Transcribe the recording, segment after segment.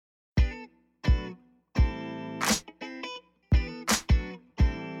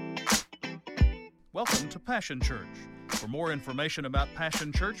Welcome to Passion Church. For more information about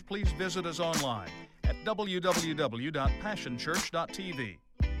Passion Church, please visit us online at www.passionchurch.tv.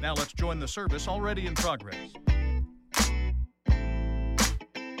 Now let's join the service already in progress. Let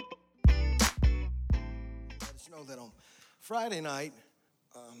us know that on Friday night,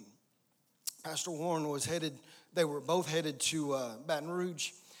 Pastor Warren they were both headed to Baton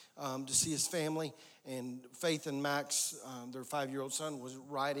Rouge to see his family, and Faith and Max, their 5-year-old son, was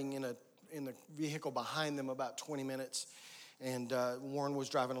riding in the vehicle behind them about 20 minutes, and Warren was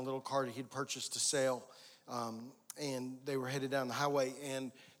driving a little car that he'd purchased to sell, and they were headed down the highway,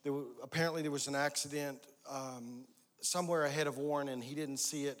 and apparently there was an accident somewhere ahead of Warren, and he didn't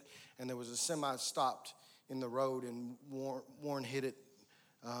see it, and there was a semi stopped in the road, and Warren hit it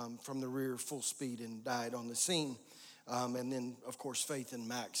from the rear full speed and died on the scene. And then, of course, Faith and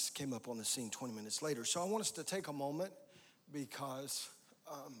Max came up on the scene 20 minutes later. So I want us to take a moment because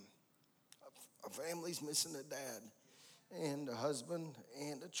a family's missing a dad and a husband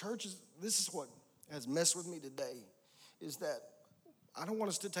and a church. This is what has messed with me today, is that I don't want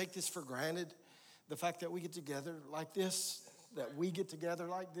us to take this for granted, the fact that we get together like this,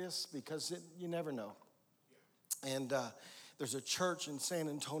 because you never know. And there's a church in San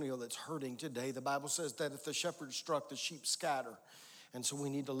Antonio that's hurting today. The Bible says that if the shepherd struck, the sheep scatter. And so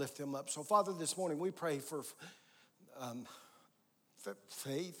we need to lift them up. So, Father, this morning we pray for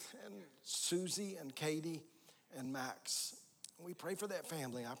Faith and Susie and Katie and Max. We pray for that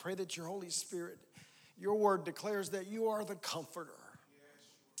family. I pray that your Holy Spirit, your word declares that you are the comforter.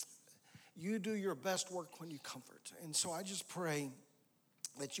 You do your best work when you comfort. And so I just pray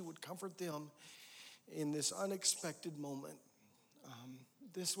that you would comfort them in this unexpected moment.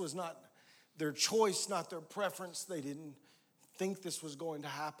 This was not their choice, not their preference. They didn't think this was going to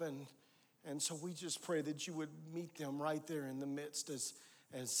happen. And so we just pray that you would meet them right there in the midst as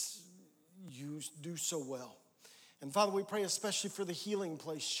you do so well. And Father, we pray especially for the Healing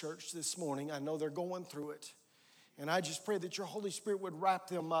Place Church this morning. I know they're going through it. And I just pray that your Holy Spirit would wrap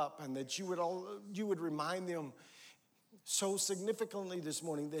them up and that you would remind them so significantly this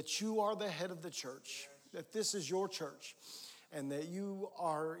morning that you are the head of the church, that this is your church, and that you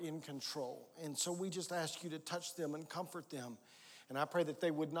are in control. And so we just ask you to touch them and comfort them. And I pray that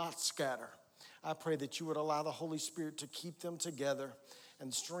they would not scatter. I pray that you would allow the Holy Spirit to keep them together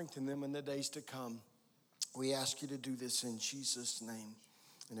and strengthen them in the days to come. We ask you to do this in Jesus' name.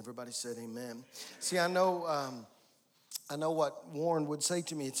 And everybody said amen. See, I know what Warren would say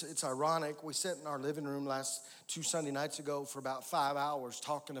to me. It's ironic. We sat in our living room last 2 Sunday nights ago for about 5 hours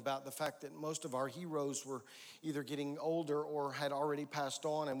talking about the fact that most of our heroes were either getting older or had already passed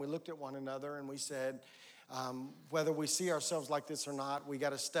on. And we looked at one another and we said, whether we see ourselves like this or not, we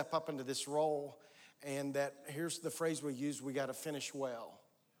got to step up into this role. And that here's the phrase we use: we got to finish well.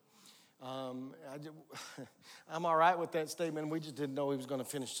 I'm all right with that statement. We just didn't know he was going to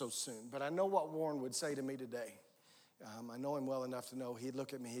finish so soon. But I know what Warren would say to me today. I know him well enough to know he'd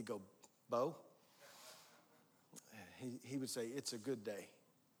look at me, he'd go, "Bo?" He would say, "It's a good day.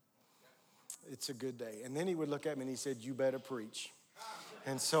 It's a good day." And then he would look at me and he said, "You better preach."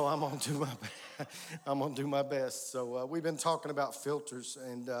 And so I'm gonna do my best. So we've been talking about filters,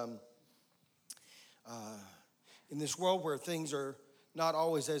 and in this world where things are not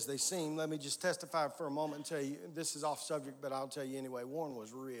always as they seem, let me just testify for a moment and tell you, this is off subject, but I'll tell you anyway, Warren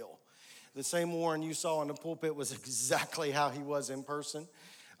was real. The same Warren you saw in the pulpit was exactly how he was in person.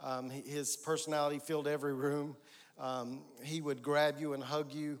 His personality filled every room. He would grab you and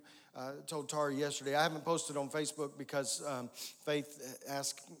hug you. I told Tara yesterday, I haven't posted on Facebook because Faith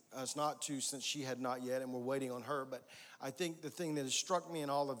asked us not to since she had not yet, and we're waiting on her. But I think the thing that has struck me in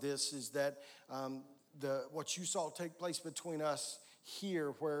all of this is that what you saw take place between us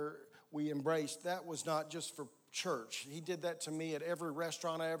here where we embraced, that was not just for church. He did that to me at every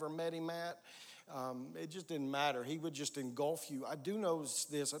restaurant I ever met him at. It just didn't matter. He would just engulf you. I do notice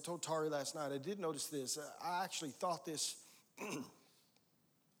this. I told Tari last night, I did notice this. I actually thought this,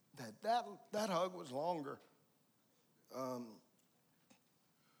 that hug was longer.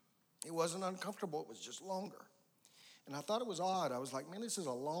 It wasn't uncomfortable. It was just longer. And I thought it was odd. I was like, man, this is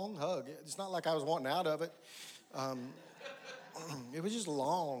a long hug. It's not like I was wanting out of it. It was just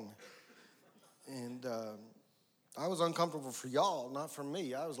long. And I was uncomfortable for y'all, not for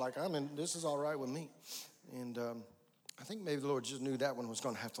me. I was like, this is all right with me. And I think maybe the Lord just knew that one was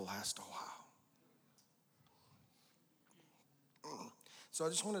going to have to last a while. So I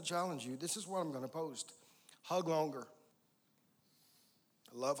just want to challenge you. This is what I'm going to post. Hug longer.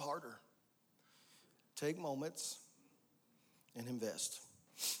 Love harder. Take moments and invest.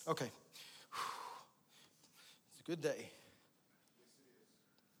 Okay. It's a good day.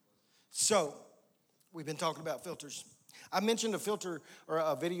 So, We've been talking about filters. I mentioned a filter or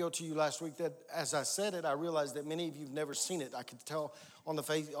a video to you last week that, as I said it, I realized that many of you have never seen it. I could tell on the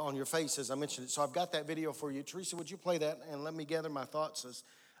face, on your face as I mentioned it. So I've got that video for you. Teresa, would you play that and let me gather my thoughts as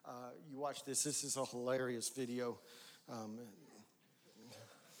you watch this? This is a hilarious video. I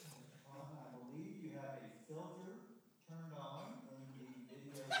believe you have a filter turned on when the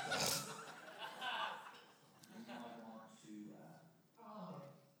video starts. You might want to.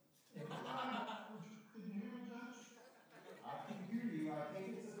 Can you hear me, Judge? I can hear you. I think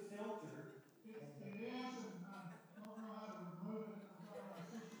it's a filter. It is, and I don't know how to remove it. I've got my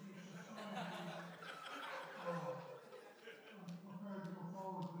sister who's just trying to I'm prepared to go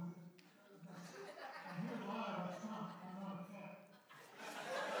forward with it. I'm here live. I'm not a cat.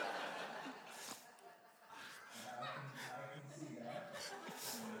 I can see that.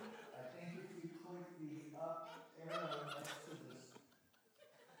 I think if you click the up arrow next to this.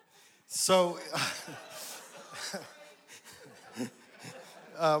 So,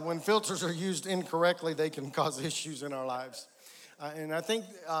 when filters are used incorrectly, they can cause issues in our lives. And I think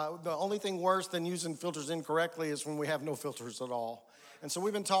the only thing worse than using filters incorrectly is when we have no filters at all. And so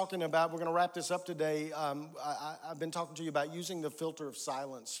we've been talking about, we're going to wrap this up today. I've been talking to you about using the filter of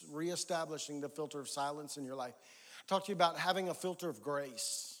silence, reestablishing the filter of silence in your life. I talked to you about having a filter of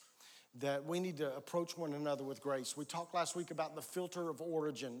grace, that we need to approach one another with grace. We talked last week about the filter of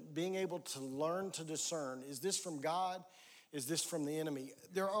origin, being able to learn to discern, is this from God? Is this from the enemy?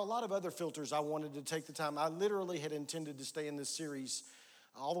 There are a lot of other filters I wanted to take the time. I literally had intended to stay in this series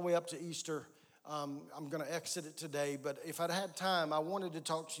all the way up to Easter. I'm going to exit it today, but if I'd had time, I wanted to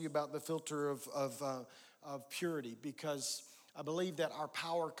talk to you about the filter of purity, because I believe that our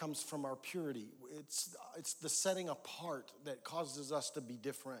power comes from our purity. It's the setting apart that causes us to be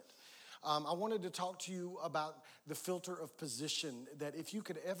different. I wanted to talk to you about the filter of position, that if you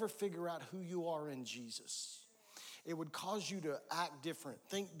could ever figure out who you are in Jesus, it would cause you to act different,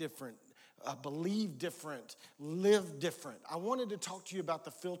 think different, believe different, live different. I wanted to talk to you about the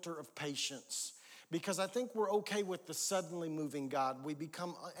filter of patience, because I think we're okay with the suddenly moving God. We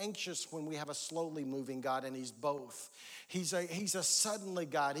become anxious when we have a slowly moving God, and he's both. He's a suddenly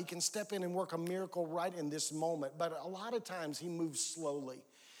God. He can step in and work a miracle right in this moment, but a lot of times he moves slowly.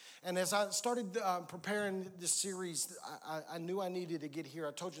 And as I started preparing this series, I knew I needed to get here.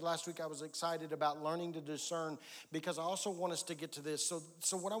 I told you last week I was excited about learning to discern, because I also want us to get to this.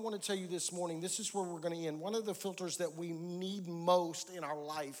 So what I want to tell you this morning, this is where we're going to end. One of the filters that we need most in our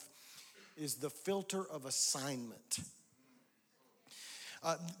life is the filter of assignment.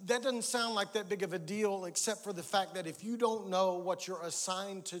 That doesn't sound like that big of a deal, except for the fact that if you don't know what you're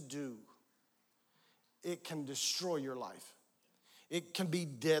assigned to do, it can destroy your life. It can be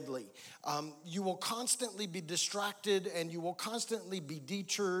deadly. You will constantly be distracted, and you will constantly be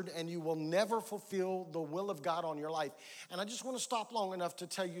deterred, and you will never fulfill the will of God on your life. And I just want to stop long enough to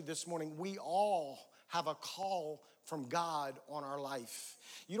tell you this morning, we all have a call from God on our life.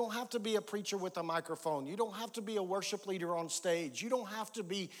 You don't have to be a preacher with a microphone. You don't have to be a worship leader on stage. You don't have to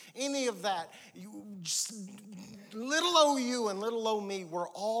be any of that. Little o you and little o me, we're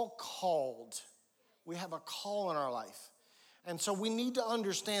all called. We have a call in our life. And so we need to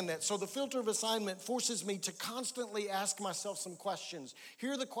understand that. So the filter of assignment forces me to constantly ask myself some questions.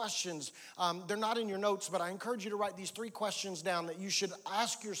 Here are the questions. They're not in your notes, but I encourage you to write these 3 questions down that you should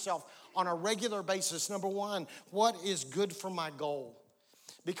ask yourself on a regular basis. Number 1, what is good for my goal?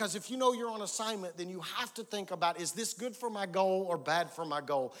 Because if you know you're on assignment, then you have to think about, is this good for my goal or bad for my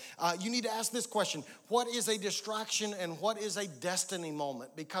goal? You need to ask this question: what is a distraction and what is a destiny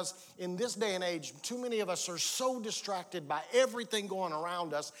moment? Because in this day and age, too many of us are so distracted by everything going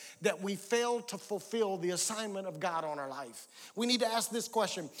around us that we fail to fulfill the assignment of God on our life. We need to ask this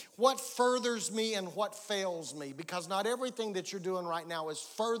question: what furthers me and what fails me? Because not everything that you're doing right now is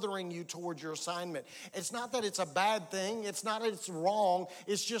furthering you towards your assignment. It's not that it's a bad thing. It's not that it's wrong.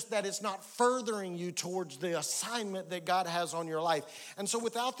 It's just that it's not furthering you towards the assignment that God has on your life. And so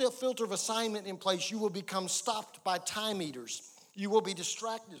without the filter of assignment in place, you will become stopped by time eaters. You will be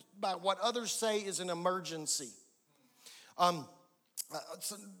distracted by what others say is an emergency.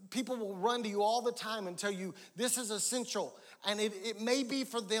 So people will run to you all the time and tell you this is essential. And it may be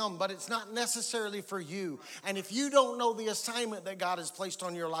for them, but it's not necessarily for you. And if you don't know the assignment that God has placed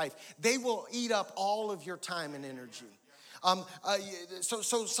on your life, they will eat up all of your time and energy. I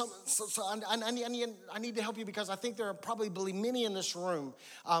need to help you because I think there are probably many in this room.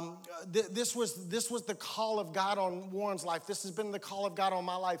 This was the call of God on Warren's life. This has been the call of God on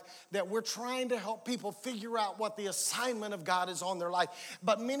my life, that we're trying to help people figure out what the assignment of God is on their life.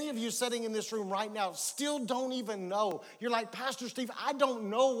 But many of you sitting in this room right now still don't even know. You're like, Pastor Steve, I don't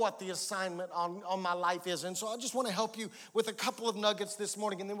know what the assignment on my life is. And so I just want to help you with a couple of nuggets this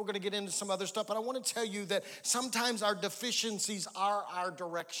morning, and then we're going to get into some other stuff. But I want to tell you that sometimes our deficiencies are our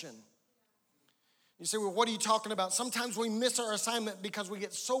direction. You say, well, what are you talking about? Sometimes we miss our assignment because we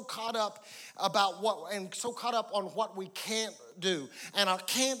get so caught up on what we can't do. And our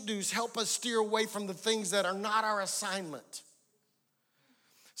can't do's help us steer away from the things that are not our assignment.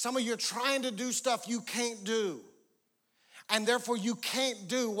 Some of you are trying to do stuff you can't do. And therefore, you can't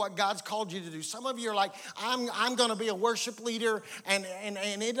do what God's called you to do. Some of you are like, I'm going to be a worship leader, and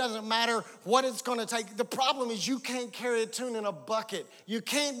it doesn't matter what it's going to take. The problem is you can't carry a tune in a bucket. You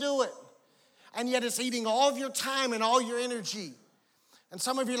can't do it. And yet it's eating all of your time and all your energy. And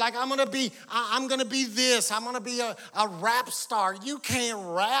some of you are like, I'm going to be this. I'm going to be a rap star. You can't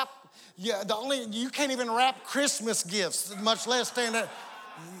rap. You can't even wrap Christmas gifts, much less stand up.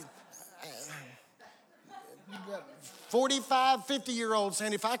 45, 50-year-olds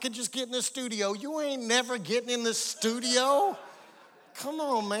saying, if I could just get in the studio. You ain't never getting in the studio. Come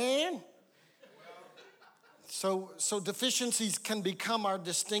on, man. So deficiencies can become our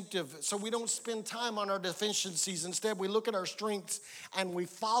distinctive. So we don't spend time on our deficiencies. Instead, we look at our strengths and we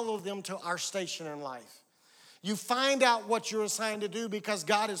follow them to our station in life. You find out what you're assigned to do because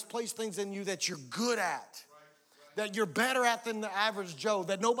God has placed things in you that you're good at, that you're better at than the average Joe,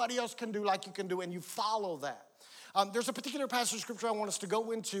 that nobody else can do like you can do, and you follow that. There's a particular passage of scripture I want us to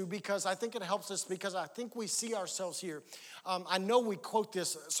go into because I think it helps us, because I think we see ourselves here. I know we quote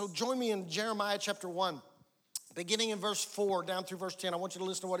this. So join me in Jeremiah chapter 1. Beginning in verse 4 down through verse 10, I want you to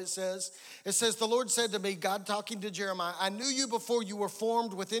listen to what it says. It says, the Lord said to me, God talking to Jeremiah, I knew you before you were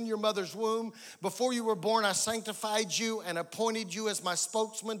formed within your mother's womb. Before you were born, I sanctified you and appointed you as my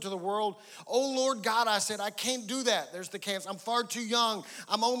spokesman to the world. Oh, Lord God, I said, I can't do that. There's the can't. I'm far too young.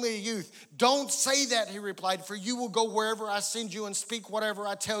 I'm only a youth. Don't say that, he replied, for you will go wherever I send you and speak whatever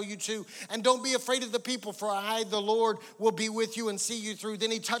I tell you to. And don't be afraid of the people, for I, the Lord, will be with you and see you through.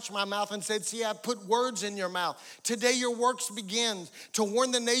 Then he touched my mouth and said, see, I've put words in your mouth. Today your works begin to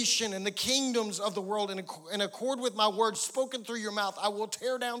warn the nation and the kingdoms of the world. In accord with my words spoken through your mouth, I will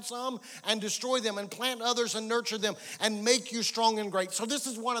tear down some and destroy them, and plant others and nurture them, and make you strong and great. So this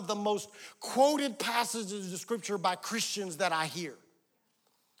is one of the most quoted passages of scripture by Christians that I hear.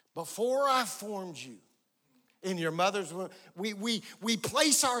 Before I formed you in your mother's womb. We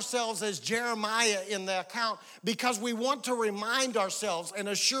place ourselves as Jeremiah in the account because we want to remind ourselves and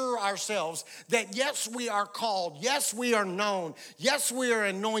assure ourselves that yes, we are called. Yes, we are known. Yes, we are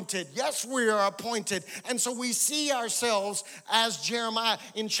anointed. Yes, we are appointed. And so we see ourselves as Jeremiah.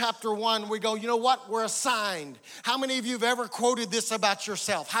 In chapter 1, we go, you know what? We're assigned. How many of you have ever quoted this about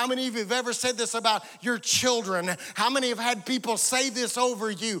yourself? How many of you have ever said this about your children? How many have had people say this over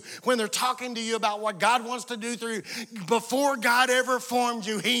you when they're talking to you about what God wants to do through you? Before God ever formed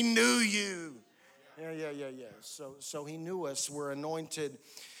you, he knew you. Yeah. So he knew us. We're anointed.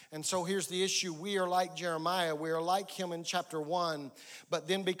 And so here's the issue. We are like Jeremiah. We are like him in chapter 1. But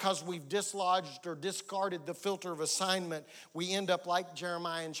then because we've dislodged or discarded the filter of assignment, we end up like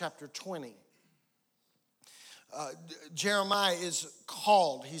Jeremiah in chapter 20. Jeremiah is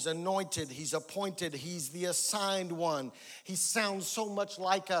called, he's anointed, he's appointed, he's the assigned one. He sounds so much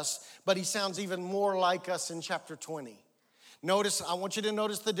like us, but he sounds even more like us in chapter 20. Notice, I want you to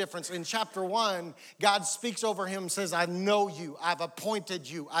notice the difference. In chapter 1, God speaks over him and says, I know you, I've appointed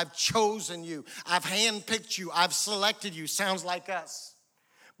you, I've chosen you, I've handpicked you, I've selected you. Sounds like us.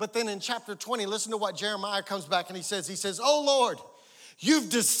 But then in chapter 20, listen to what Jeremiah comes back and he says, oh Lord, you've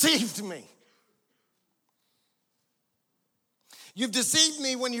deceived me. You've deceived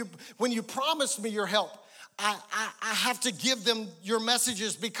me when you promised me your help. I have to give them your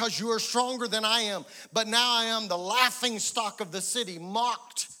messages because you are stronger than I am. But now I am the laughing stock of the city,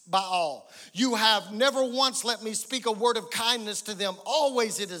 mocked by all. You have never once let me speak a word of kindness to them.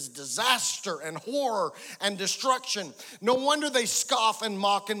 Always it is disaster and horror and destruction. No wonder they scoff and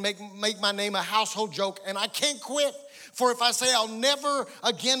mock and make my name a household joke. And I can't quit. For if I say I'll never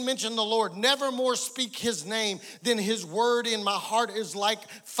again mention the Lord, never more speak his name, then his word in my heart is like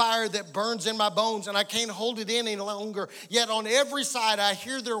fire that burns in my bones, and I can't hold it in any longer. Yet on every side I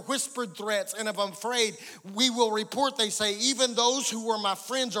hear their whispered threats, and if I'm afraid, we will report, they say. Even those who were my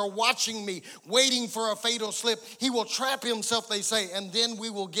friends are watching me, waiting for a fatal slip. He will trap himself, they say, and then we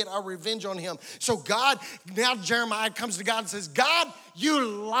will get our revenge on him. So God, now Jeremiah comes to God and says, God, you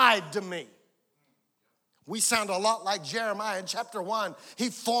lied to me. We sound a lot like Jeremiah in chapter 1. He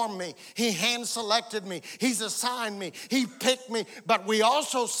formed me. He hand-selected me. He's assigned me. He picked me. But we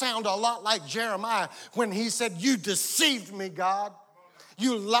also sound a lot like Jeremiah when he said, you deceived me, God.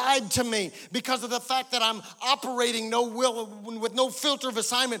 You lied to me because of the fact that I'm operating with no filter of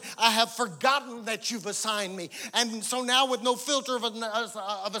assignment. I have forgotten that you've assigned me. And so now with no filter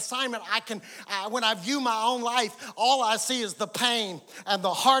of assignment, when I view my own life, all I see is the pain and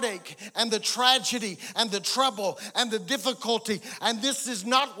the heartache and the tragedy and the trouble and the difficulty. And this is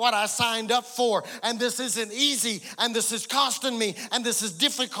not what I signed up for. And this isn't easy. And this is costing me. And this is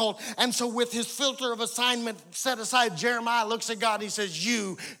difficult. And so with his filter of assignment set aside, Jeremiah looks at God and he says,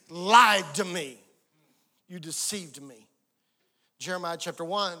 you lied to me. You deceived me. Jeremiah chapter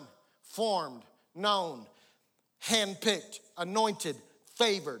 1, formed, known, handpicked, anointed,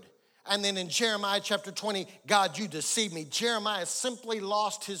 favored. And then in Jeremiah chapter 20, God, you deceived me. Jeremiah simply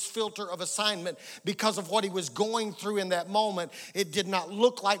lost his filter of assignment because of what he was going through in that moment. It did not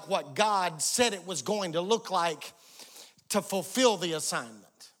look like what God said it was going to look like to fulfill the assignment.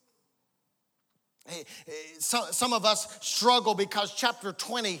 Some of us struggle because chapter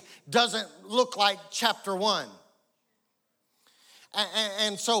 20 doesn't look like chapter 1.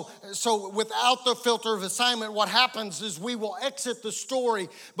 And so without the filter of assignment, what happens is we will exit the story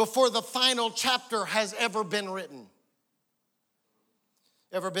before the final chapter has ever been written.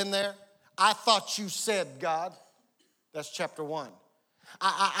 Ever been there? I thought you said, God. That's chapter 1.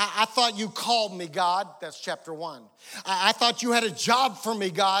 I thought you called me, God. That's chapter 1. I thought you had a job for me,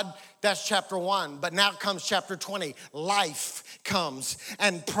 God. That's chapter 1. But now comes chapter 20. Life comes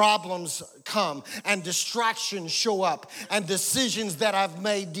and problems come and distractions show up and decisions that I've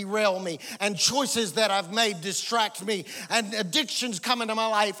made derail me and choices that I've made distract me and addictions come into my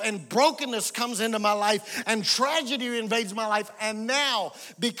life and brokenness comes into my life and tragedy invades my life. And now,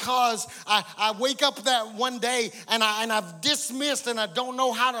 because I wake up that one day and I've dismissed and I don't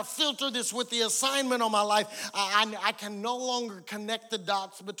know how to filter this with the assignment on my life, I can no longer connect the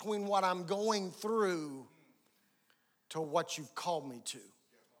dots between what I'm going through to what you've called me to.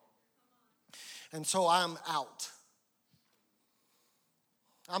 And so I'm out.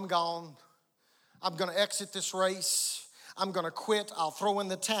 I'm gone. I'm going to exit this race. I'm going to quit. I'll throw in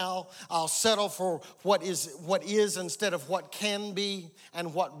the towel. I'll settle for what is instead of what can be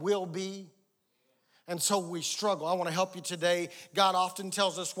and what will be. And so we struggle. I want to help you today. God often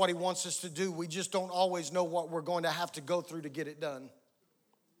tells us what he wants us to do. We just don't always know what we're going to have to go through to get it done.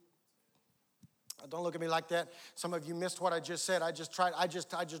 Don't look at me like that. Some of you missed what I just said. I just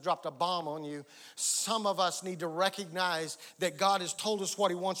dropped a bomb on you. Some of us need to recognize that God has told us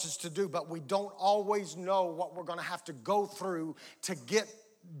what he wants us to do, but we don't always know what we're going to have to go through to get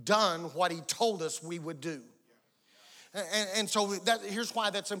done what he told us we would do. And so here's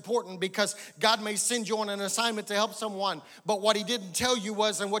why that's important, because God may send you on an assignment to help someone, but what he didn't tell you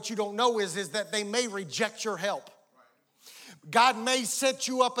was, and what you don't know is that they may reject your help. God may set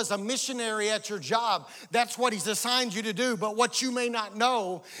you up as a missionary at your job. That's what he's assigned you to do. But what you may not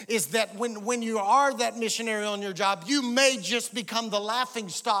know is that when you are that missionary on your job, you may just become the laughing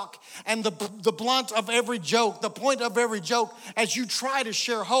stock and the blunt of every joke, the point of every joke. As you try to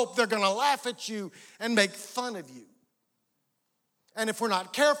share hope, they're going to laugh at you and make fun of you. And if we're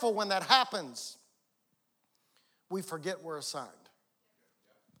not careful when that happens, we forget we're assigned.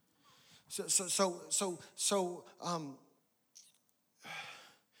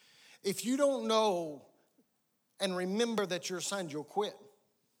 If you don't know and remember that you're assigned, you'll quit.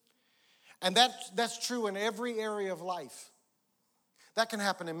 And that's true in every area of life. That can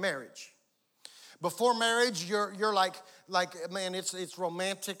happen in marriage. Before marriage, you're like man, it's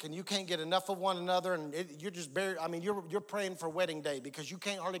romantic and you can't get enough of one another, and you're just buried. I mean, you're praying for wedding day because you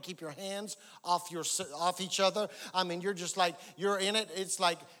can't hardly keep your hands off each other. I mean, you're just like, you're in it. It's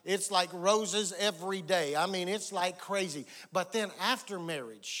like roses every day. I mean, it's like crazy. But then after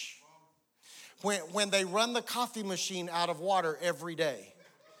marriage, when they run the coffee machine out of water every day,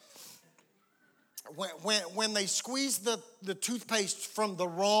 when they squeeze the toothpaste from the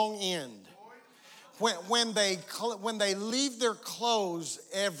wrong end, when they leave their clothes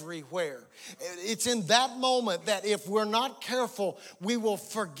everywhere, it's in that moment that if we're not careful, we will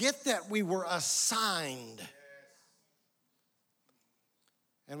forget that we were assigned.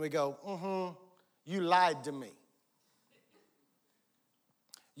 And we go, you lied to me.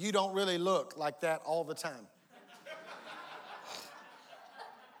 You don't really look like that all the time.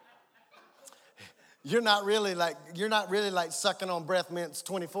 You're not really like sucking on breath mints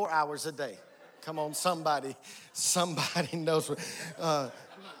 24 hours a day. Come on, somebody knows what.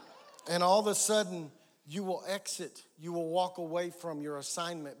 And all of a sudden, you will exit. You will walk away from your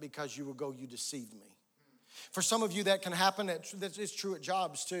assignment because you will go, you deceived me. For some of you, that can happen. It's true at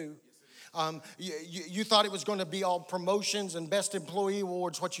jobs too. You thought it was going to be all promotions and best employee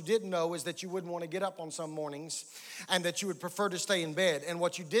awards. What you didn't know is that you wouldn't want to get up on some mornings and that you would prefer to stay in bed. And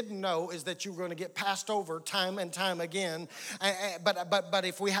what you didn't know is that you were going to get passed over time and time again. But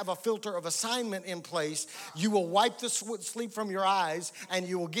if we have a filter of assignment in place, you will wipe the sleep from your eyes and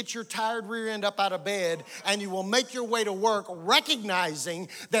you will get your tired rear end up out of bed and you will make your way to work recognizing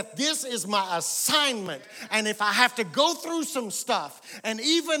that this is my assignment. And if I have to go through some stuff, and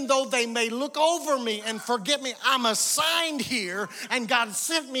even though they may look over me and forget me, I'm assigned here and God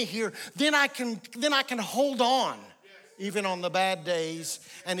sent me here, then I can hold on even on the bad days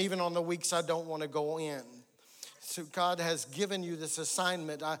and even on the weeks I don't want to go in. So God has given you this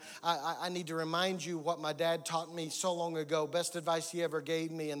assignment. I need to remind you what my dad taught me so long ago. Best advice he ever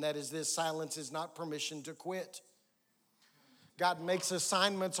gave me, and that is this: silence is not permission to quit. God makes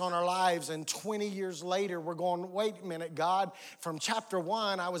assignments on our lives, and 20 years later, we're going, wait a minute, God, from chapter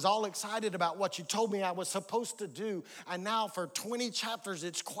 1, I was all excited about what you told me I was supposed to do, and now for 20 chapters,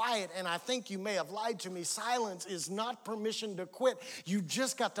 it's quiet, and I think you may have lied to me. Silence is not permission to quit. You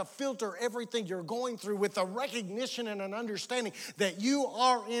just got to filter everything you're going through with a recognition and an understanding that you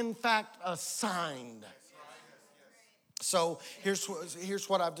are, in fact, assigned. So here's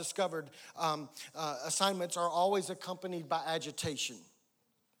what I've discovered. Assignments are always accompanied by agitation.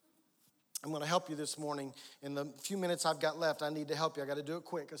 I'm going to help you this morning. In the few minutes I've got left, I need to help you. I got to do it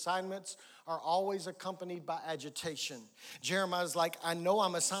quick. Assignments are always accompanied by agitation. Jeremiah's like, I know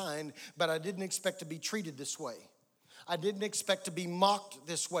I'm assigned, but I didn't expect to be treated this way. I didn't expect to be mocked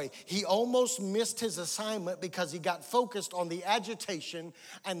this way. He almost missed his assignment because he got focused on the agitation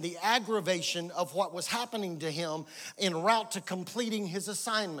and the aggravation of what was happening to him en route to completing his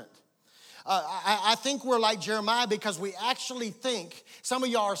assignment. I think we're like Jeremiah because we actually think, some of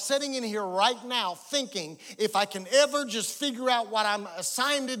y'all are sitting in here right now thinking, if I can ever just figure out what I'm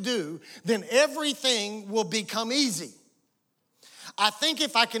assigned to do, then everything will become easy. I think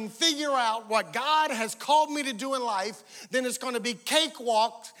if I can figure out what God has called me to do in life, then it's going to be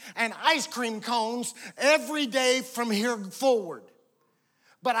cakewalks and ice cream cones every day from here forward.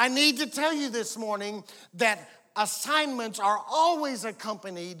 But I need to tell you this morning that assignments are always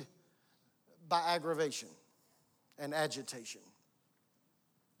accompanied by aggravation and agitation.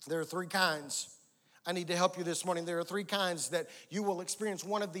 There are three kinds. I need to help you this morning. There are three kinds that you will experience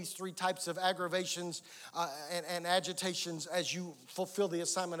one of these three types of aggravations and agitations as you fulfill the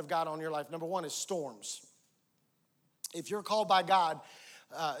assignment of God on your life. Number one is storms. If you're called by God,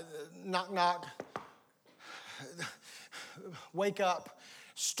 knock, knock, wake up,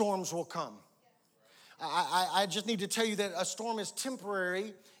 storms will come. I just need to tell you that a storm is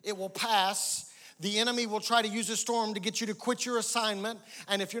temporary. It will pass. The enemy will try to use a storm to get you to quit your assignment.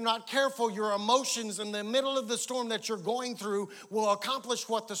 And if you're not careful, your emotions in the middle of the storm that you're going through will accomplish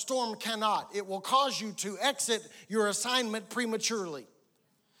what the storm cannot. It will cause you to exit your assignment prematurely.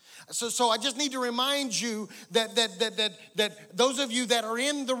 So I just need to remind you that those of you that are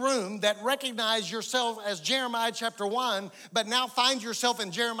in the room that recognize yourself as Jeremiah chapter 1, but now find yourself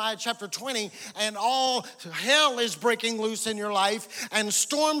in Jeremiah chapter 20, and all hell is breaking loose in your life, and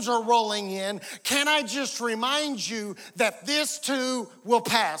storms are rolling in. Can I just remind you that this too will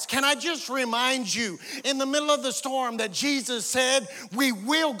pass? Can I just remind you in the middle of the storm that Jesus said, we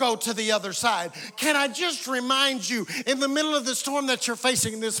will go to the other side? Can I just remind you in the middle of the storm that you're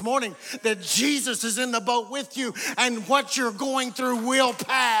facing this morning that Jesus is in the boat with you and what you're going through will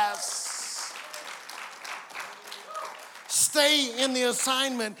pass? Stay in the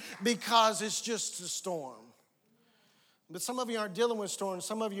assignment because it's just a storm. But some of you aren't dealing with storms.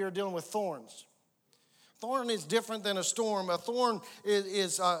 Some of you are dealing with thorns. Thorn is different than a storm. A thorn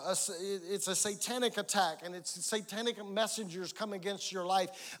it's a satanic attack, and it's satanic messengers come against your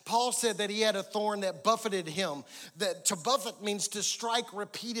life. Paul said that he had a thorn that buffeted him. That to buffet means to strike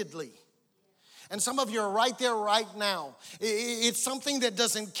repeatedly. And some of you are right there right now. It's something that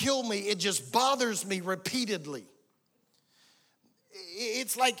doesn't kill me. It just bothers me repeatedly.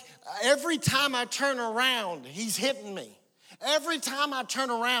 It's like every time I turn around, he's hitting me. Every time I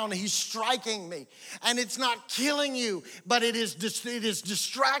turn around, he's striking me. And it's not killing you, but it is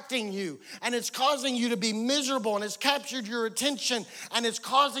distracting you. And it's causing you to be miserable. And it's captured your attention. And it's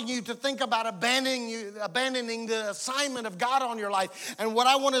causing you to think about abandoning the assignment of God on your life. And what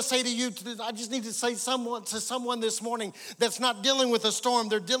I want to say to you, I just need to say to someone this morning that's not dealing with a storm.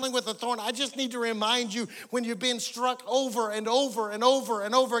 They're dealing with a thorn. I just need to remind you, when you're being struck over and over and over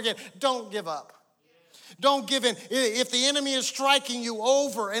and over again, don't give up. Don't give in. If the enemy is striking you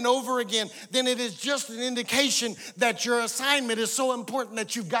over and over again, then it is just an indication that your assignment is so important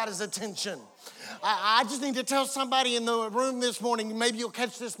that you've got his attention. I just need to tell somebody in the room this morning, maybe you'll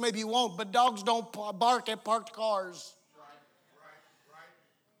catch this, maybe you won't, but dogs don't bark at parked cars.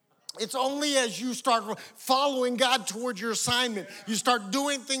 It's only as you start following God toward your assignment, you start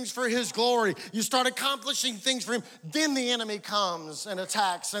doing things for his glory, you start accomplishing things for him, then the enemy comes and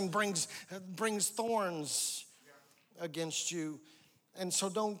attacks and brings thorns against you. And so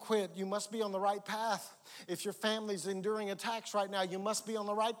don't quit. You must be on the right path. If your family's enduring attacks right now, you must be on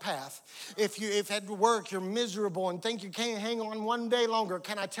the right path. If at work you're miserable and think you can't hang on one day longer,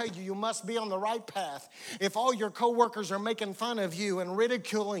 can I tell you, you must be on the right path. If all your coworkers are making fun of you and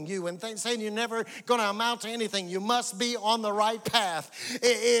ridiculing you and saying you're never going to amount to anything, you must be on the right path.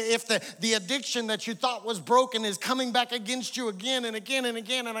 If the addiction that you thought was broken is coming back against you again and again and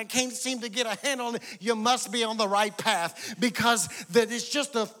again, and I can't seem to get a handle on it, you must be on the right path, because that it's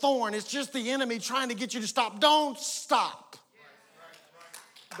just a thorn. It's just the enemy trying to get you to stop. Don't stop.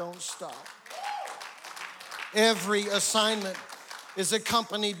 Don't stop. Every assignment is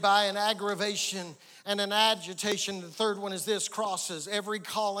accompanied by an aggravation and an agitation. The third one is this: crosses. Every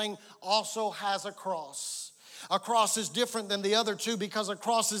calling also has a cross. A cross is different than the other two because a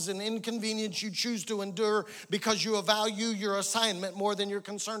cross is an inconvenience you choose to endure because you value your assignment more than you're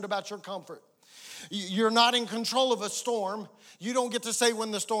concerned about your comfort. You're not in control of a storm. You don't get to say when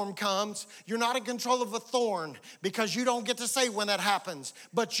the storm comes. You're not in control of a thorn because you don't get to say when that happens.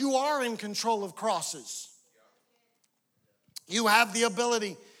 But you are in control of crosses. You have the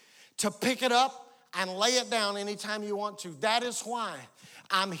ability to pick it up and lay it down anytime you want to. That is why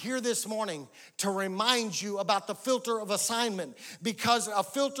I'm here this morning to remind you about the filter of assignment, because a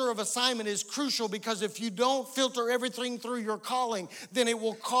filter of assignment is crucial, because if you don't filter everything through your calling, then it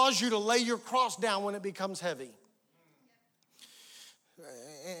will cause you to lay your cross down when it becomes heavy.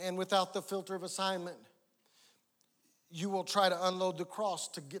 And without the filter of assignment, you will try to unload the cross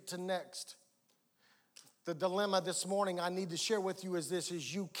to get to next. The dilemma this morning I need to share with you is this: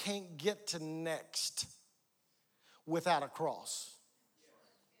 is you can't get to next without a cross.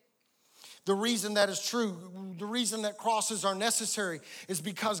 The reason that is true, the reason that crosses are necessary, is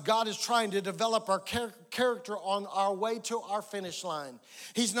because God is trying to develop our character on our way to our finish line.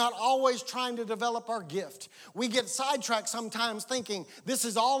 He's not always trying to develop our gift. We get sidetracked sometimes thinking this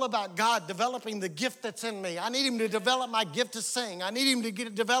is all about God developing the gift that's in me. I need him to develop my gift to sing. I need him to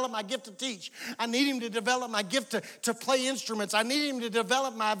develop my gift to teach. I need him to develop my gift to play instruments. I need him to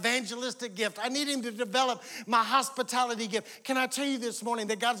develop my evangelistic gift. I need him to develop my hospitality gift. Can I tell you this morning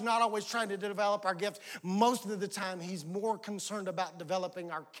that God's not always trying to develop our gifts? Most of the time, he's more concerned about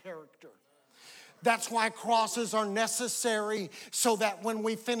developing our character. That's why crosses are necessary, so that when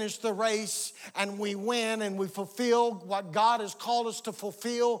we finish the race and we win and we fulfill what God has called us to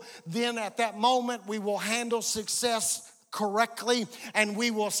fulfill, then at that moment we will handle success correctly, and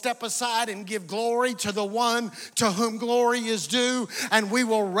we will step aside and give glory to the one to whom glory is due, and we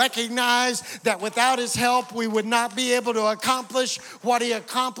will recognize that without his help we would not be able to accomplish what he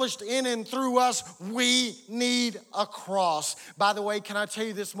accomplished in and through us. We need a cross. By the way, can I tell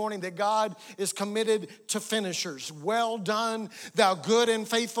you this morning that God is committed to finishers? Well done, thou good and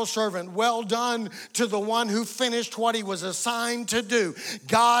faithful servant. Well done to the one who finished what he was assigned to do.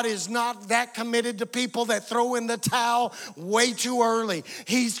 God is not that committed to people that throw in the towel way too early.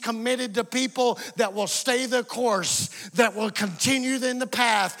 He's committed to people that will stay the course, that will continue in the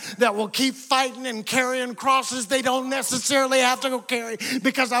path, that will keep fighting and carrying crosses they don't necessarily have to go carry,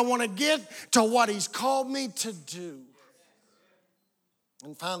 because I want to get to what he's called me to do.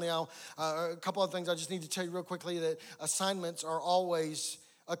 And finally, a couple of things I just need to tell you real quickly, that assignments are always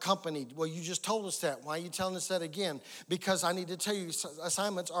accompanied. Well, you just told us that. Why are you telling us that again? Because I need to tell you,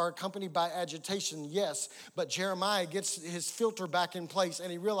 assignments are accompanied by agitation, yes. But Jeremiah gets his filter back in place, and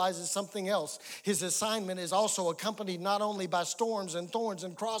he realizes something else. His assignment is also accompanied not only by storms and thorns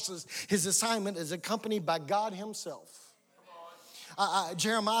and crosses. His assignment is accompanied by God himself.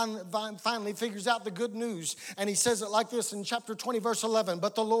 Jeremiah finally figures out the good news, and he says it like this in chapter 20, verse 11.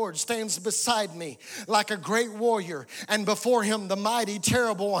 But the Lord stands beside me like a great warrior, and before him the mighty,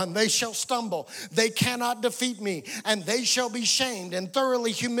 terrible one. They shall stumble. They cannot defeat me, and they shall be shamed and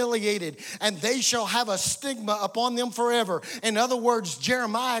thoroughly humiliated, and they shall have a stigma upon them forever. In other words,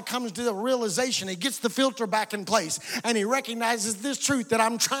 Jeremiah comes to the realization, he gets the filter back in place, and he recognizes this truth that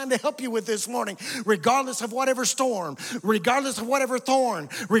I'm trying to help you with this morning. Regardless of whatever storm, regardless of whatever thorn,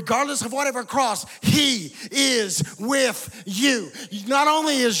 regardless of whatever cross, he is with you. Not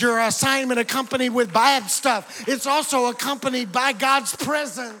only is your assignment accompanied with bad stuff, it's also accompanied by God's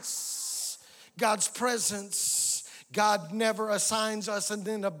presence. God's presence. God never assigns us and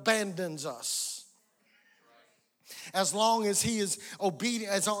then abandons us. As long as he is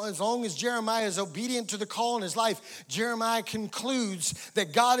obedient, as long as Jeremiah is obedient to the call in his life, Jeremiah concludes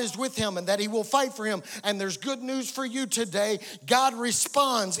that God is with him and that he will fight for him. And there's good news for you today. God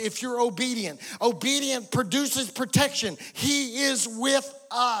responds if you're obedient. Obedient produces protection. He is with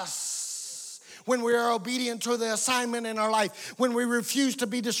us. When we are obedient to the assignment in our life, when we refuse to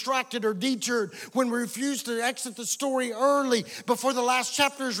be distracted or deterred, when we refuse to exit the story early before the last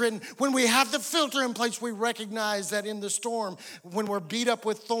chapter is written, when we have the filter in place, we recognize that in the storm, when we're beat up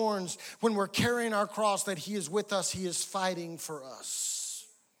with thorns, when we're carrying our cross, that he is with us, he is fighting for us.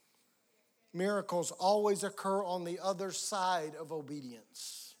 Miracles always occur on the other side of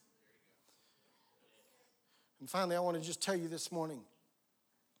obedience. And finally, I want to just tell you this morning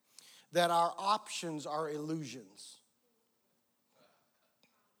that our options are illusions.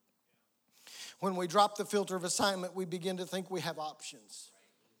 When we drop the filter of assignment, we begin to think we have options.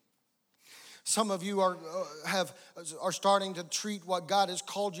 Some of you are starting to treat what God has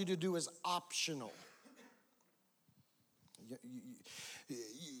called you to do as optional.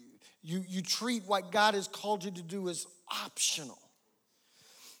 You treat what God has called you to do as optional.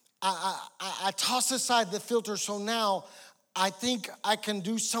 I toss aside the filter, so now I think I can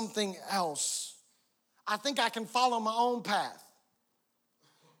do something else. I think I can follow my own path.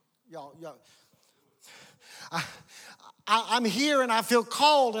 Y'all. I'm here and I feel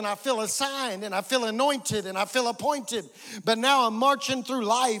called and I feel assigned and I feel anointed and I feel appointed. But now I'm marching through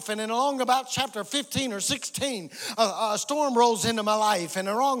life, and in along about chapter 15 or 16, a storm rolls into my life. And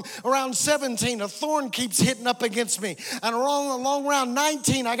around 17, a thorn keeps hitting up against me. And along around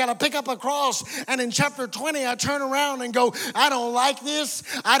 19, I got to pick up a cross. And in chapter 20, I turn around and go, I don't like this.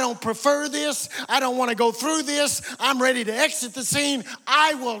 I don't prefer this. I don't want to go through this. I'm ready to exit the scene.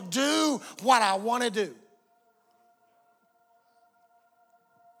 I will do what I want to do.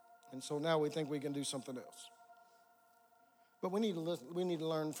 And so now we think we can do something else. But we need to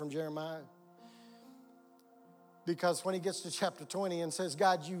learn from Jeremiah. Because when he gets to chapter 20 and says,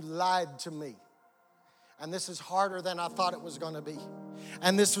 God, you lied to me. And this is harder than I thought it was going to be.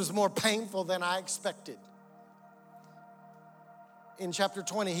 And this was more painful than I expected. In chapter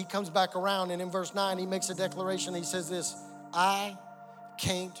 20, he comes back around, and in verse 9, he makes a declaration. He says this, I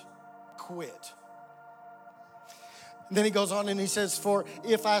can't quit. Then he goes on and he says, for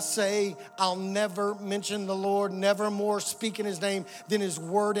if I say I'll never mention the Lord, never more speak in his name, then his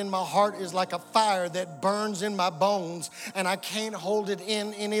word in my heart is like a fire that burns in my bones, and I can't hold it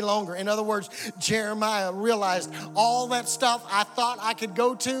in any longer. In other words, Jeremiah realized all that stuff I thought I could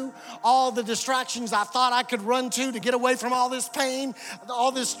go to, all the distractions I thought I could run to get away from all this pain,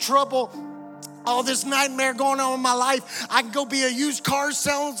 all this trouble, all this nightmare going on in my life. I can go be a used car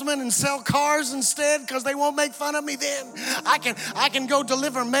salesman and sell cars instead because they won't make fun of me then. I can go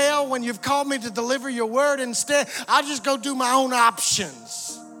deliver mail when you've called me to deliver your word instead. I'll just go do my own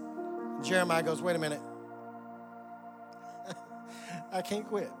options. Jeremiah goes, wait a minute. I can't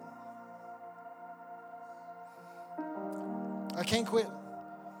quit. I can't quit.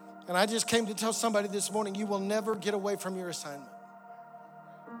 And I just came to tell somebody this morning, you will never get away from your assignment.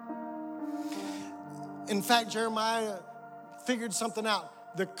 In fact, Jeremiah figured something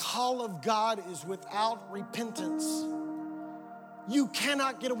out. The call of God is without repentance. You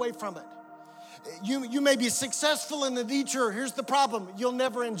cannot get away from it. You may be successful in the detour. Here's the problem. You'll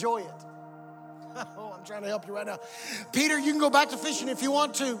never enjoy it. Oh, I'm trying to help you right now. Peter, you can go back to fishing if you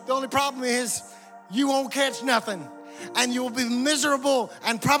want to. The only problem is you won't catch nothing. And you will be miserable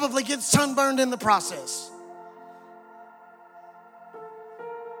and probably get sunburned in the process.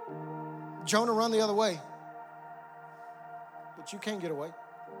 Jonah run the other way, but you can't get away.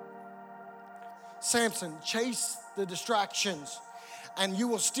 Samson chased the distractions and you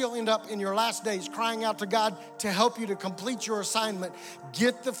will still end up in your last days crying out to God to help you to complete your assignment.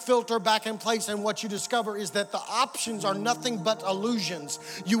 Get the filter back in place, and what you discover is that the options are nothing but illusions.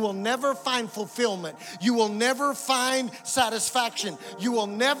 You will never find fulfillment. You will never find satisfaction. You will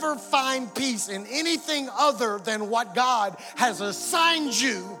never find peace in anything other than what God has assigned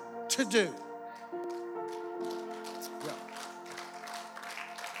you to do.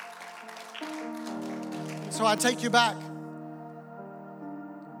 So I take you back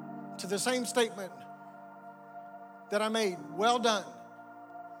to the same statement that I made. Well done,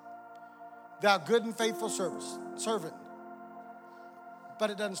 thou good and faithful servant. But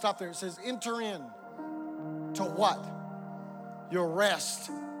it doesn't stop there. It says, enter in to what? Your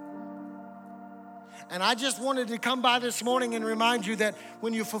rest. And I just wanted to come by this morning and remind you that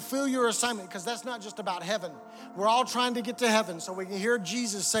when you fulfill your assignment, because that's not just about heaven. We're all trying to get to heaven so we can hear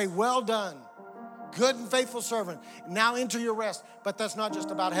Jesus say, well done, good and faithful servant. Now enter your rest. But that's not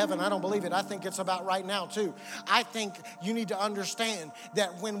just about heaven. I don't believe it. I think it's about right now too. I think you need to understand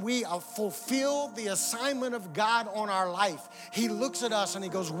that when we fulfill the assignment of God on our life, He looks at us and He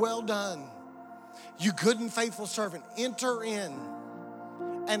goes, well done, you good and faithful servant. Enter in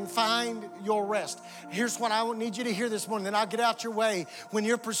and find your rest. Here's what I need you to hear this morning, then I'll get out your way. When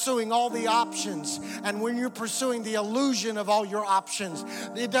you're pursuing all the options and when you're pursuing the illusion of all your options,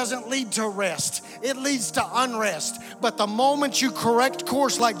 it doesn't lead to rest. It leads to unrest. But the moment you correct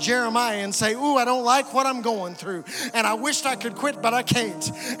course like Jeremiah and say, ooh, I don't like what I'm going through, and I wished I could quit, but I can't,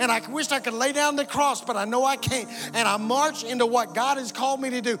 and I wished I could lay down the cross, but I know I can't, and I march into what God has called me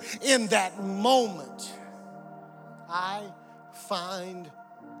to do, in that moment, I find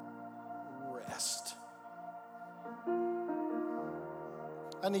rest.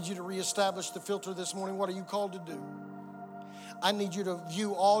 I need you to reestablish the filter this morning. What are you called to do? I need you to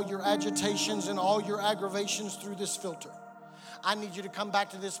view all your agitations and all your aggravations through this filter. I need you to come back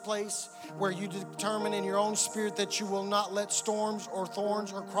to this place where you determine in your own spirit that you will not let storms or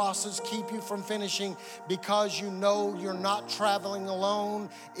thorns or crosses keep you from finishing, because you know you're not traveling alone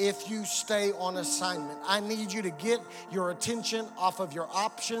if you stay on assignment. I need you to get your attention off of your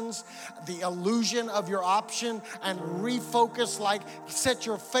options, the illusion of your option, and refocus, set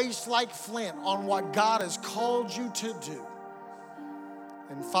your face like flint on what God has called you to do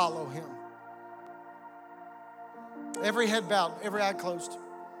and follow Him. Every head bowed, every eye closed.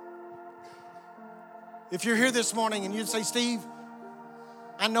 If you're here this morning and you'd say, Steve,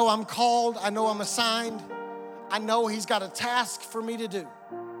 I know I'm called, I know I'm assigned, I know He's got a task for me to do,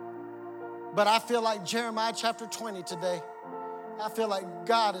 but I feel like Jeremiah chapter 20 today. I feel like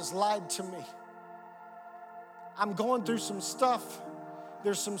God has lied to me. I'm going through some stuff.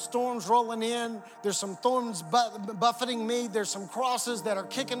 There's some storms rolling in. There's some thorns buffeting me. There's some crosses that are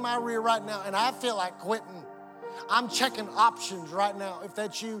kicking my rear right now, and I feel like quitting. I'm checking options right now. If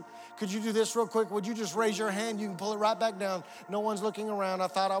that's you, could you do this real quick? Would you just raise your hand? You can pull it right back down. No one's looking around. I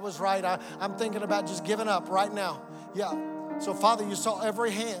thought I was right. I'm thinking about just giving up right now. Yeah. So, Father, you saw every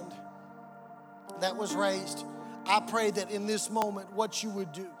hand that was raised. I pray that in this moment, what you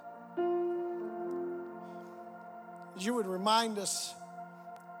would do, you would remind us,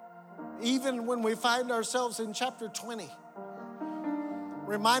 even when we find ourselves in chapter 20,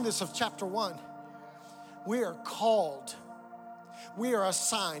 remind us of chapter 1. We are called, we are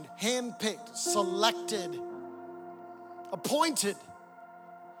assigned, handpicked, selected, appointed.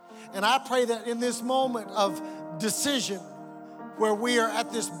 And I pray that in this moment of decision, where we are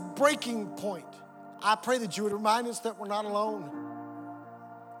at this breaking point, I pray that you would remind us that we're not alone.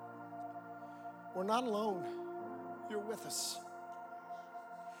 We're not alone. You're with us.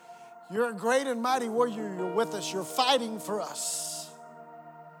 You're a great and mighty warrior. You're with us. You're fighting for us.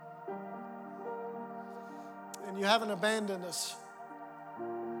 And you haven't abandoned us.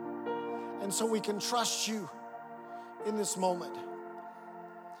 And so we can trust you in this moment.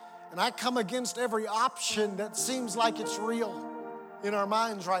 And I come against every option that seems like it's real in our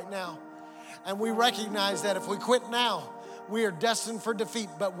minds right now. And we recognize that if we quit now, we are destined for defeat,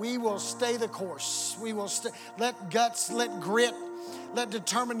 but we will stay the course. We will let guts, let grit, let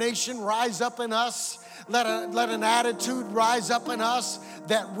determination rise up in us. Let an attitude rise up in us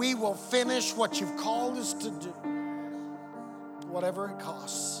that we will finish what you've called us to do, whatever it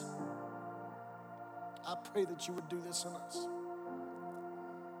costs. I pray that you would do this in us.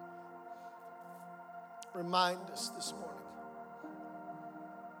 Remind us this morning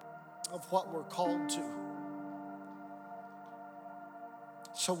of what we're called to,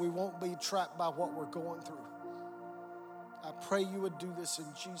 so we won't be trapped by what we're going through. I pray you would do this in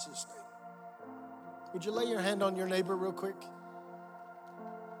Jesus' name. Would you lay your hand on your neighbor real quick?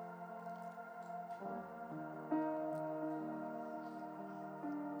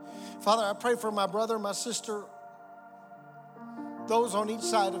 Father, I pray for my brother, my sister, those on each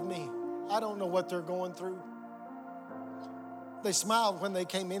side of me. I don't know what they're going through. They smiled when they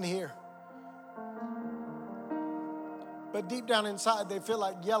came in here. But deep down inside, they feel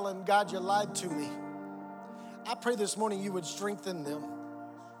like yelling, God, you lied to me. I pray this morning you would strengthen them.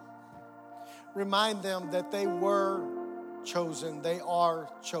 Remind them that they were chosen. They are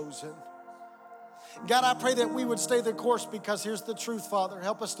chosen. God, I pray that we would stay the course, because here's the truth, Father.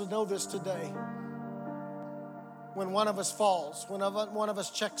 Help us to know this today. When one of us falls, when one of us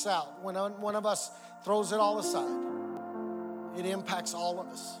checks out, when one of us throws it all aside, it impacts all of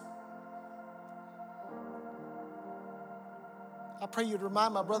us. I pray you'd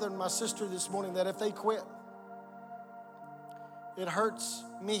remind my brother and my sister this morning that if they quit, it hurts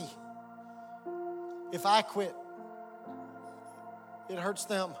me. If I quit, it hurts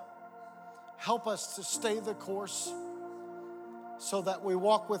them. Help us to stay the course so that we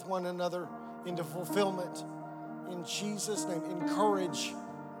walk with one another into fulfillment. In Jesus' name, encourage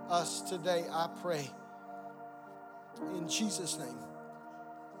us today, I pray. In Jesus' name.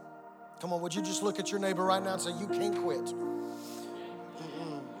 Come on, would you just look at your neighbor right now and say, you can't quit.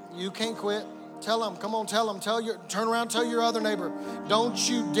 You can't quit. Tell them, come on, tell them. Turn around, tell your other neighbor, don't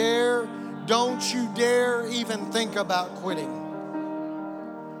you dare even think about quitting.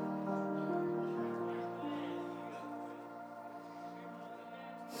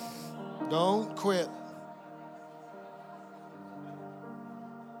 Don't quit.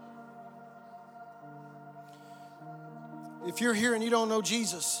 If you're here and you don't know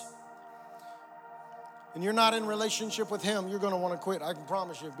Jesus, and you're not in relationship with him, you're going to want to quit, I can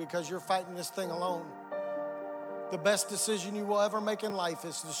promise you, because you're fighting this thing alone. The best decision you will ever make in life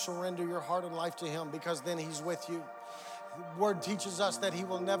is to surrender your heart and life to him, because then he's with you. The word teaches us that he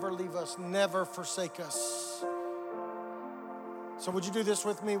will never leave us, never forsake us. So would you do this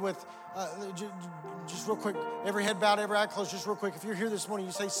with me just real quick, every head bowed, every eye closed, just real quick. If you're here this morning,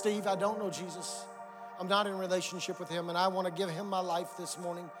 you say, Steve, I don't know Jesus. I'm not in a relationship with him, and I want to give him my life this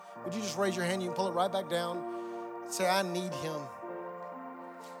morning. Would you just raise your hand? You can pull it right back down. Say, I need him.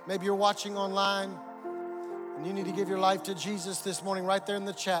 Maybe you're watching online, and you need to give your life to Jesus this morning. Right there in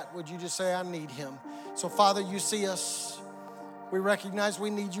the chat, would you just say, I need him? So, Father, you see us. We recognize we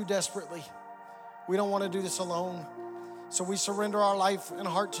need you desperately. We don't want to do this alone. So we surrender our life and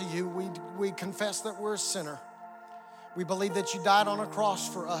heart to you. We confess that we're a sinner. We believe that you died on a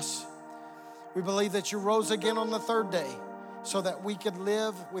cross for us. We believe that you rose again on the third day so that we could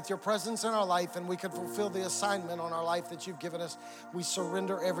live with your presence in our life and we could fulfill the assignment on our life that you've given us. We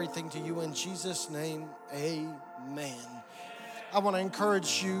surrender everything to you in Jesus' name, amen. I want to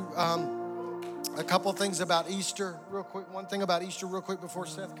encourage you a couple things about Easter real quick. One thing about Easter real quick before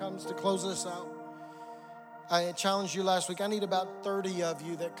Seth comes to close us out. I challenged you last week. I need about 30 of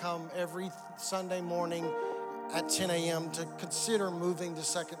you that come every Sunday morning at 10 a.m. to consider moving to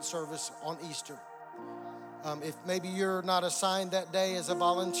second service on Easter. If maybe you're not assigned that day as a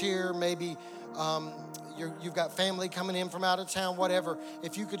volunteer, maybe you've got family coming in from out of town, whatever.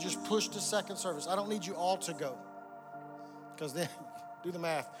 If you could just push to second service. I don't need you all to go, because then, do the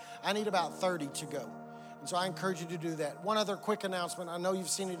math. I need about 30 to go. And so I encourage you to do that. One other quick announcement. I know you've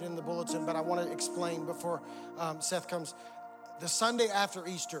seen it in the bulletin, but I want to explain before Seth comes. The Sunday after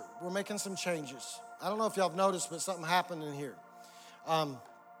Easter, we're making some changes. I don't know if y'all have noticed, but something happened in here.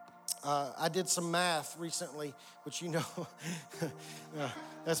 I did some math recently, which you know,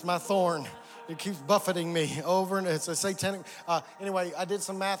 that's my thorn. It keeps buffeting me over, and it's a satanic. Anyway, I did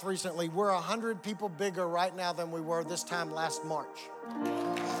some math recently. We're 100 people bigger right now than we were this time last March.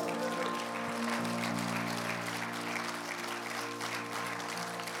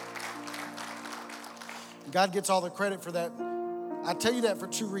 God gets all the credit for that. I tell you that for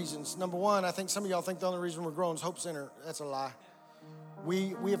two reasons. Number one, I think some of y'all think the only reason we're growing is Hope Center. That's a lie.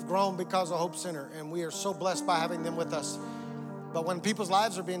 We have grown because of Hope Center, and we are so blessed by having them with us. But when people's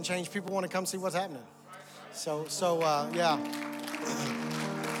lives are being changed, people want to come see what's happening. So yeah.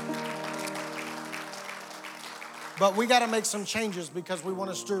 But we got to make some changes because we want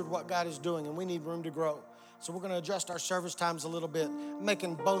to steward what God is doing, and we need room to grow. So we're going to adjust our service times a little bit,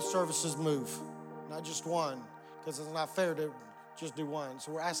 making both services move. Not just one, because it's not fair to just do one.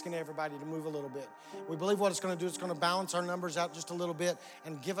 So we're asking everybody to move a little bit. We believe what it's going to do, it's going to balance our numbers out just a little bit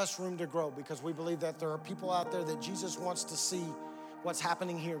and give us room to grow, because we believe that there are people out there that Jesus wants to see what's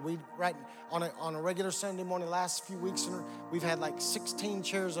happening here. We on a regular Sunday morning, last few weeks, we've had like 16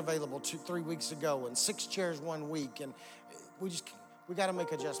 chairs available 3 weeks ago and 6 chairs 1 week, and we got to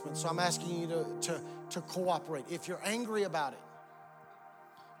make adjustments. So I'm asking you to cooperate. If you're angry about it,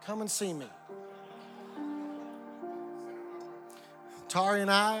 come and see me. Tari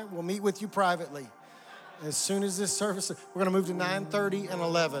and I will meet with you privately. As soon as this service, we're going to move to 9:30 and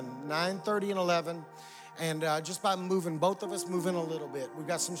 11. 9:30 and 11. And just by moving, both of us moving a little bit. We've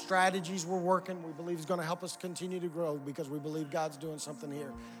got some strategies we're working. We believe it's going to help us continue to grow because we believe God's doing something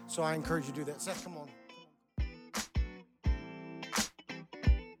here. So I encourage you to do that. Seth, come on.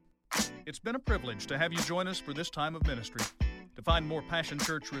 It's been a privilege to have you join us for this time of ministry. To find more Passion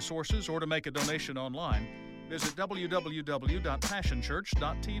Church resources or to make a donation online, visit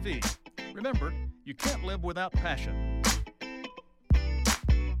www.passionchurch.tv. Remember, you can't live without passion.